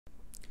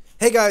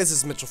Hey guys, this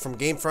is Mitchell from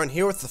GameFront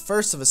here with the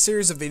first of a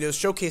series of videos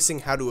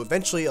showcasing how to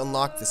eventually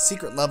unlock the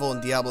secret level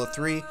in Diablo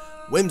 3,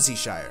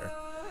 Whimsyshire.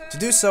 To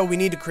do so, we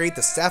need to create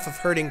the Staff of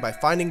Hurting by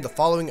finding the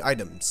following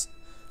items: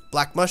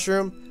 Black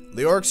Mushroom,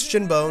 Leoric's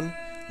Shinbone,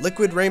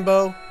 Liquid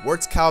Rainbow,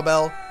 Wart's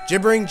Cowbell,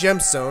 Gibbering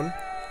Gemstone,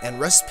 and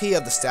Recipe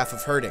of the Staff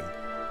of Hurting.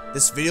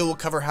 This video will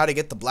cover how to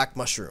get the Black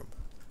Mushroom.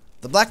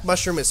 The Black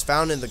Mushroom is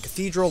found in the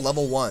Cathedral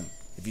Level 1.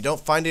 If you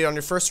don't find it on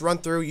your first run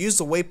through, use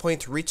the waypoint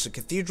to reach the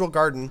Cathedral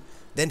Garden,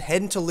 then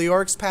head into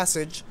Leoric's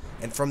Passage,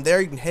 and from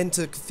there you can head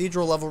into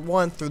Cathedral Level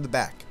 1 through the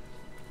back.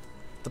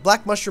 The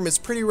Black Mushroom is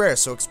pretty rare,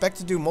 so expect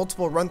to do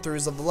multiple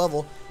run-throughs of the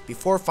level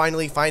before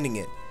finally finding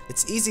it.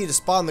 It's easy to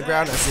spot on the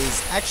ground as it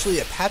is actually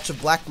a patch of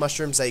black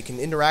mushrooms that you can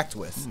interact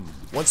with.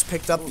 Once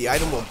picked up, the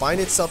item will bind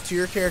itself to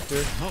your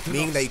character,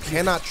 meaning that you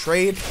cannot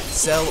trade,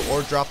 sell,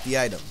 or drop the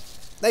item.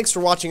 Thanks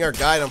for watching our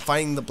guide on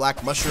finding the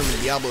Black Mushroom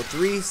in Diablo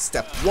 3,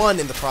 step 1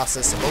 in the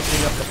process of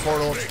opening up the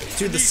portal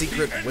to the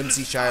secret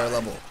Whimsyshire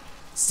level.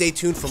 Stay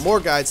tuned for more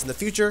guides in the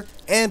future,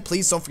 and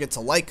please don't forget to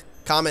like,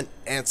 comment,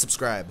 and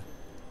subscribe.